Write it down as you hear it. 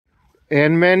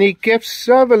And many gifts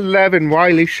of 11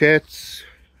 wily shits.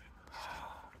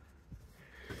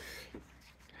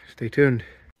 Stay tuned.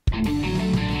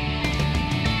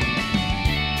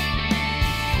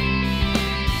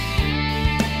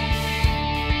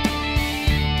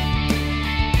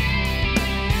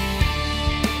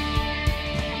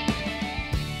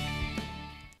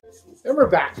 And we're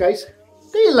back, guys.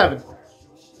 Day 11.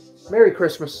 Merry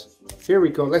Christmas. Here we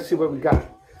go. Let's see what we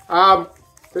got.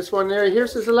 This one there, here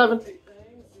says 11.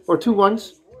 Or 2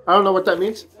 1s. I don't know what that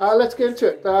means. Let's get into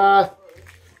it.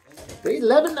 Day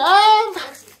 11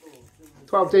 of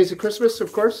 12 Days of Christmas,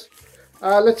 of course.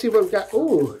 Let's see what we got.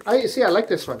 Ooh, I like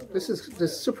this one. This is a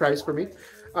surprise for me.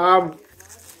 I'm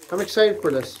excited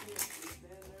for this.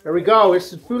 There we go.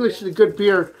 This is Foolishly Good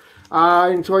beer. I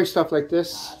enjoy stuff like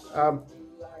this.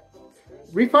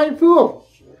 Refined Fool.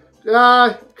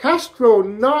 Castro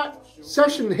Not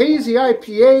Session Hazy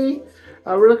IPA.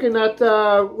 We're looking at,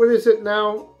 what is it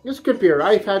now? It's good beer.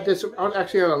 I've had this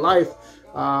actually on a live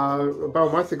about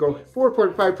a month ago.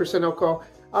 4.5% alcohol.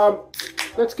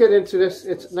 Let's get into this.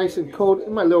 It's nice and cold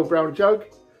in my little brown jug.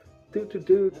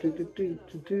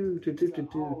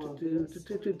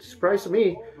 Surprise to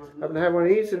me. I haven't had one of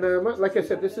these. And like I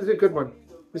said, this is a good one.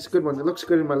 It's a good one. It looks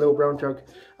good in my little brown jug.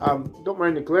 Don't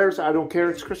mind the glares. I don't care.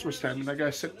 It's Christmas time. And I got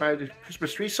to sit by the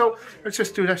Christmas tree. So let's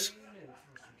just do this.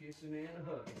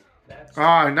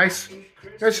 Ah, nice.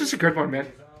 This is a good one,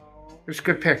 man. It's a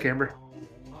good pick, Amber.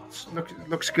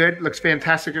 Looks good. Looks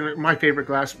fantastic. My favorite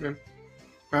glass, man.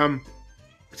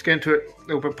 Let's get into it. A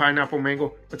little bit of pineapple,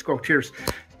 mango. Let's go. Cheers.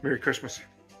 Merry Christmas.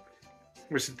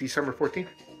 Was it December 14th?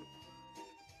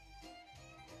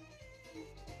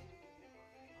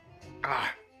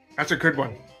 Ah, that's a good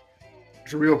one.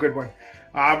 It's a real good one.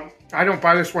 I don't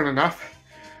buy this one enough,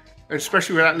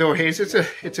 especially with that little haze.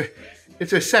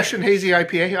 It's a session hazy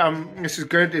IPA. This is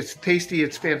good. It's tasty.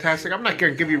 It's fantastic. I'm not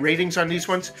going to give you ratings on these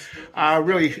ones.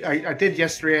 Really, I did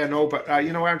yesterday, I know, but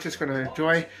you know what? I'm just going to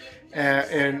enjoy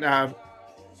and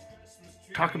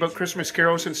talk about Christmas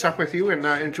carols and stuff with you and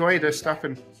enjoy this stuff.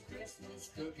 And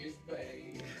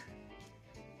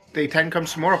day 10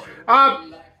 comes tomorrow.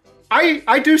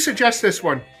 I do suggest this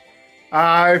one.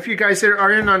 If you guys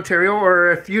are in Ontario,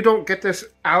 or if you don't get this,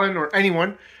 Alan or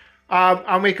anyone,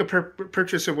 I'll make a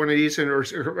purchase of one of these or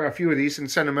a few of these and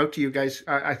send them out to you guys.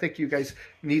 I think you guys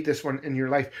need this one in your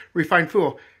life. Refined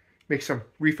Fool. Make some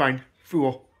Refined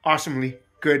Fool. Awesomely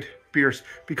good beers.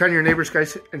 Be kind to your neighbors,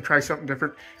 guys, and try something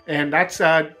different. And that's,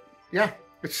 yeah,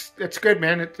 it's good,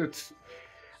 man. That's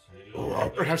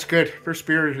good. First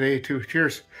beer of the day, too.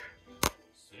 Cheers.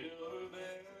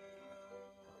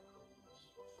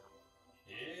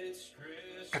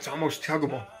 That's almost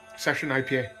chuggable. Session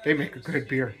IPA. They make a good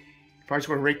beer. If I was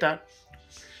going to rate that,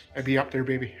 I'd be up there,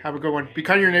 baby. Have a good one. Be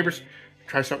kind to your neighbors.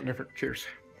 Try something different. Cheers.